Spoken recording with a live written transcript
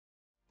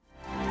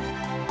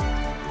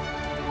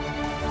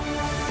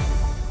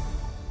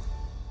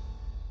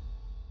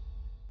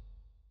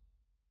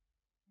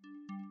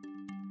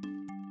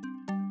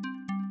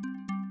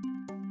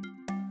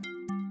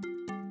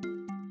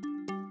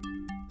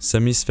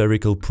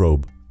Semi-spherical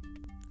probe.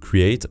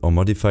 Create or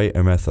modify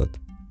a method.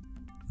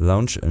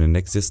 Launch an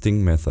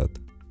existing method.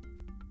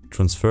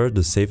 Transfer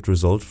the saved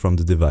result from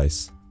the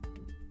device.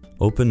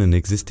 Open an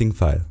existing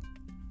file.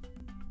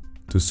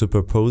 To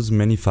superpose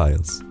many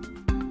files.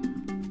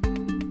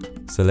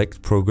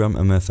 Select Program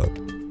a method.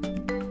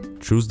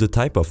 Choose the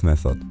type of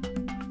method.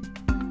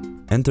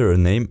 Enter a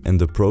name and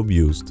the probe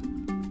used.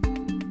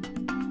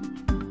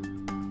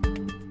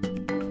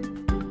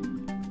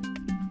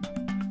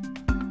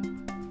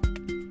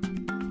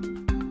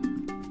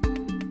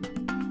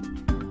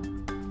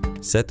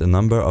 Set a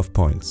number of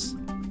points.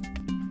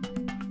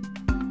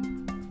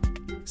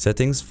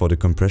 Settings for the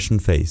compression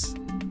phase.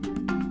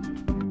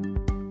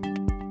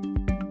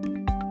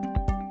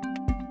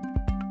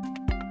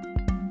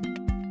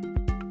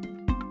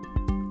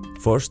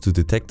 Force to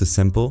detect the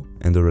sample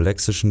and the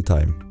relaxation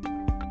time.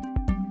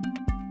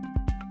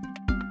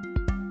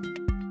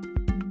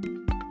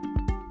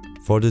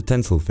 For the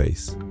tensile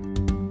phase.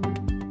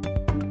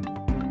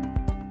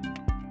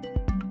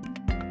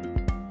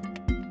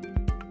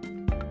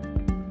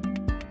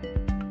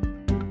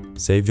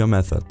 Save your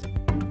method.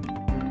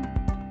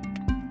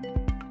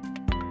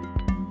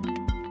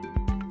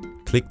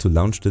 Click to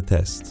launch the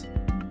test.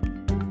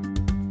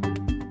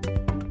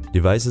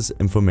 Devices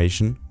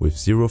information with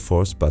zero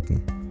force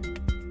button.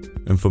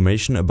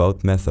 Information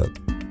about method,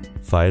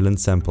 file and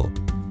sample.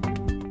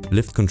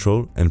 Lift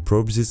control and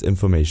probe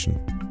information.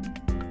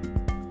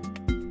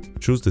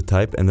 Choose the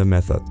type and the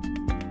method.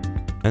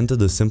 Enter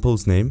the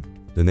sample's name,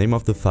 the name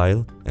of the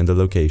file and the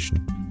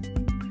location.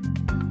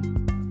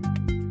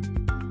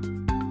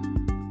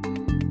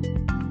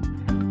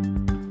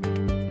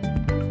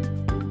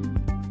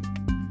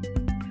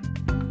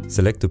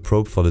 Select the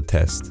probe for the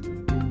test.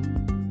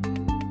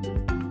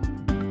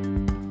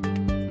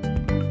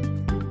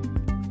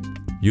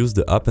 Use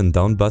the up and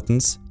down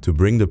buttons to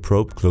bring the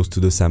probe close to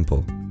the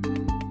sample.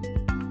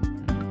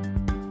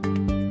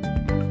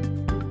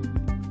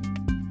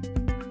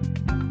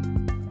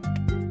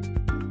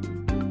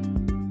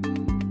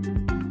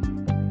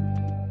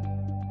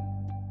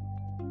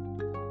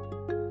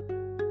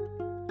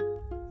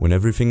 When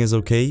everything is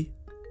okay,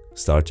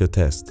 start your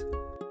test.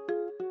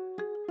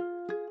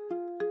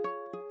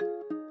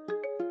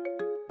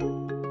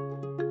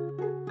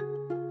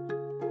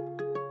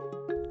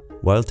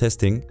 While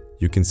testing,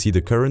 you can see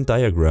the current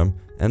diagram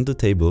and the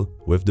table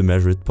with the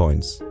measured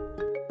points.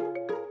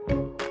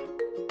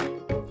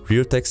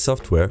 RheoTex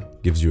software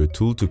gives you a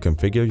tool to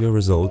configure your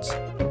results,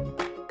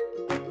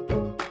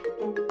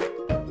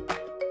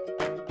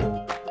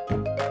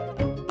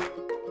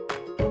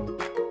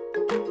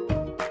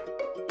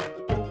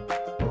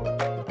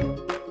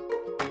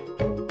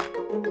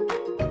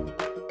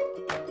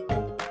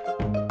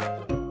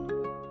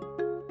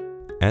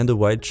 and a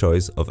wide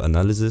choice of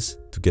analysis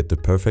to get the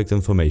perfect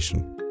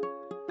information.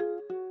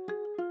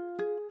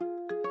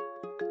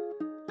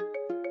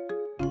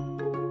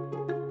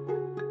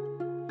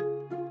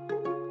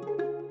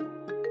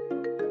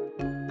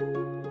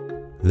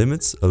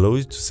 Limits allow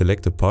you to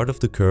select a part of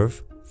the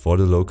curve for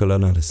the local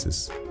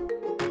analysis.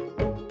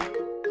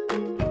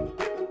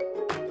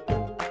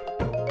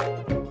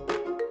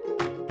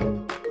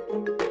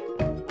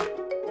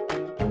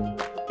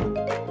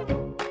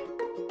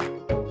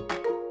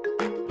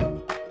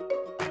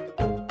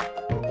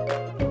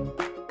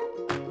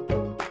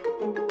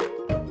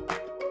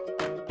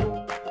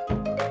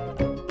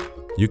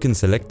 You can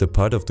select the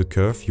part of the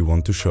curve you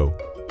want to show.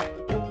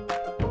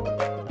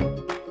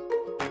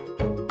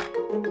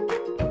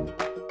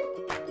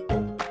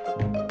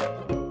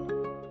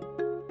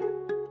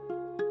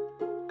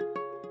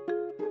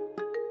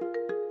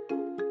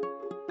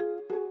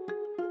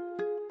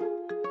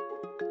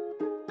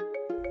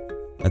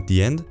 At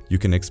the end, you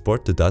can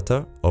export the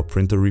data or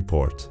print a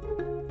report.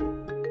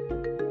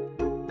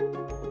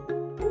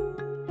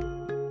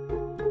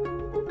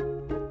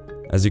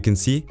 As you can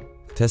see,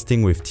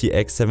 testing with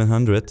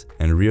TX-700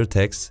 and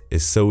RheoTex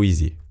is so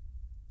easy.